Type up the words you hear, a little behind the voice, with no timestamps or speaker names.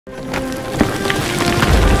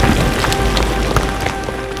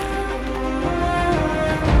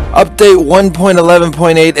Update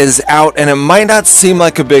 1.11.8 is out, and it might not seem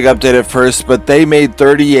like a big update at first, but they made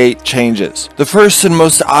 38 changes. The first and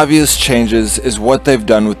most obvious changes is what they've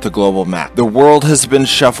done with the global map. The world has been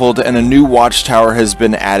shuffled and a new watchtower has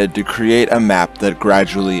been added to create a map that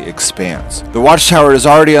gradually expands. The watchtower is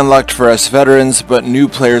already unlocked for us veterans, but new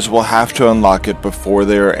players will have to unlock it before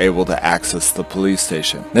they are able to access the police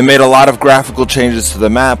station. They made a lot of graphical changes to the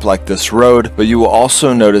map, like this road, but you will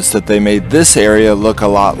also notice that they made this area look a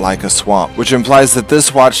lot like a swamp, which implies that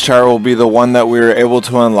this watchtower will be the one that we are able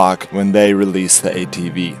to unlock when they release the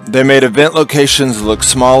ATV. They made event locations look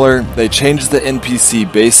smaller. They changed the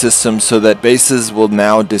NPC base system so that bases will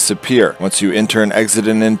now disappear. Once you enter and exit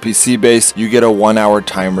an NPC base, you get a 1-hour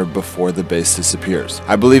timer before the base disappears.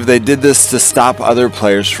 I believe they did this to stop other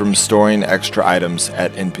players from storing extra items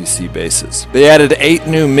at NPC bases. They added 8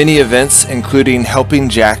 new mini events, including helping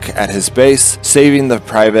Jack at his base, saving the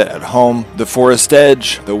private at home, the forest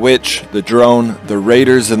edge, the witch, the drone, the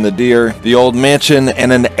raiders and the deer, the old mansion,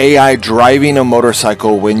 and an AI driving a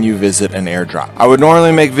motorcycle when you visit an airdrop. I would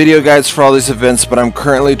normally make video guides for all these events, but I'm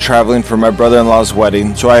currently traveling for my brother-in-law's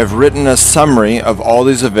wedding, so I have written a summary of all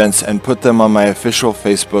these events and put them on my official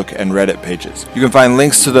Facebook and Reddit pages. You can find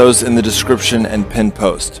links to those in the description and pinned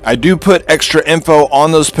post. I do put extra info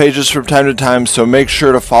on those pages from time to time, so make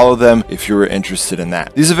sure to follow them if you are interested in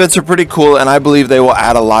that. These events are pretty cool, and I believe they will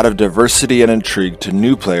add a lot of diversity and intrigue to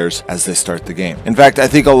new players as they start the game. In fact, I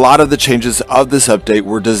think a lot of the changes of this update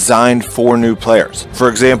were designed for new players. For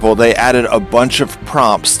example, they added a bunch of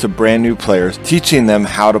prompts to brand new players, teaching them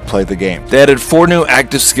how to play the game. They added 4 new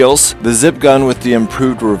active skills: the zip gun with the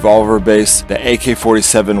improved revolver base, the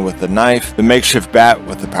AK-47 with the knife, the makeshift bat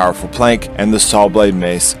with the powerful plank, and the saw blade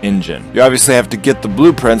mace engine. You obviously have to get the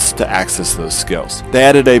blueprints to access those skills. They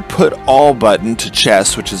added a put all button to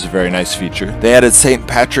chests, which is a very nice feature. They added St.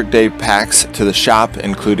 Patrick Day packs to the shop,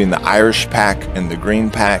 including the Irish pack and the green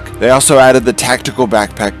pack. They also added the tactical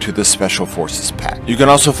backpack to the special forces pack. You can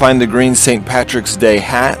also find the green St. Patrick's Day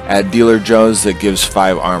hat at Dealer Joe's that gives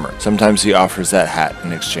 5 armor. Sometimes he offers that hat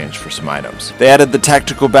in exchange for some items. They added the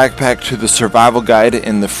tactical backpack to the survival guide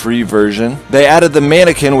in the free version. They added the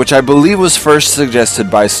mannequin, which I believe was first suggested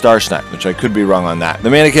by Starsnipe, which I could be wrong on that. The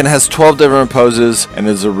mannequin has 12 different poses and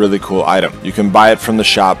is a really cool item. You can buy it from the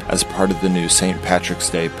shop as part of the new St. Patrick's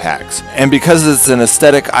Day packs. And because it's an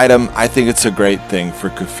aesthetic item, I think it's a great thing for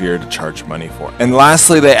Kafir to charge money for. And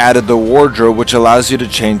lastly, they added the wardrobe, which allows you to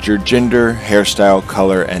change your gender, hairstyle,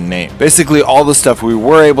 color, and name. Basically all the stuff we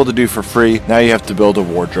were able to do for free, now you have to build a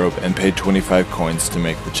wardrobe and pay 25 coins to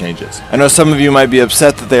make the changes. I know some of you might be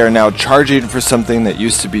upset that they are now charging for something that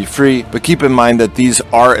used to be free, but keep in mind that these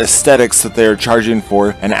are aesthetics that they are charging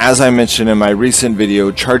for, and as I mentioned in my recent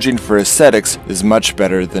video, charging for aesthetics is much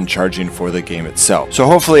better than charging for the game itself. So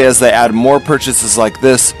hopefully as they add more purchases like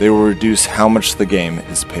this, they will reduce how much the game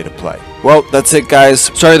is pay to play. Well, that's it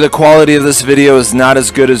guys. Sorry the quality of this video is not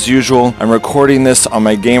as good as usual. I'm recording this on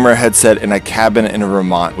my gamer headset in a cabin in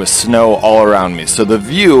Vermont with snow all around me. So the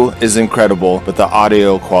view is incredible, but the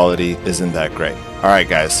audio quality isn't that great. Alright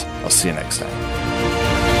guys, I'll see you next time.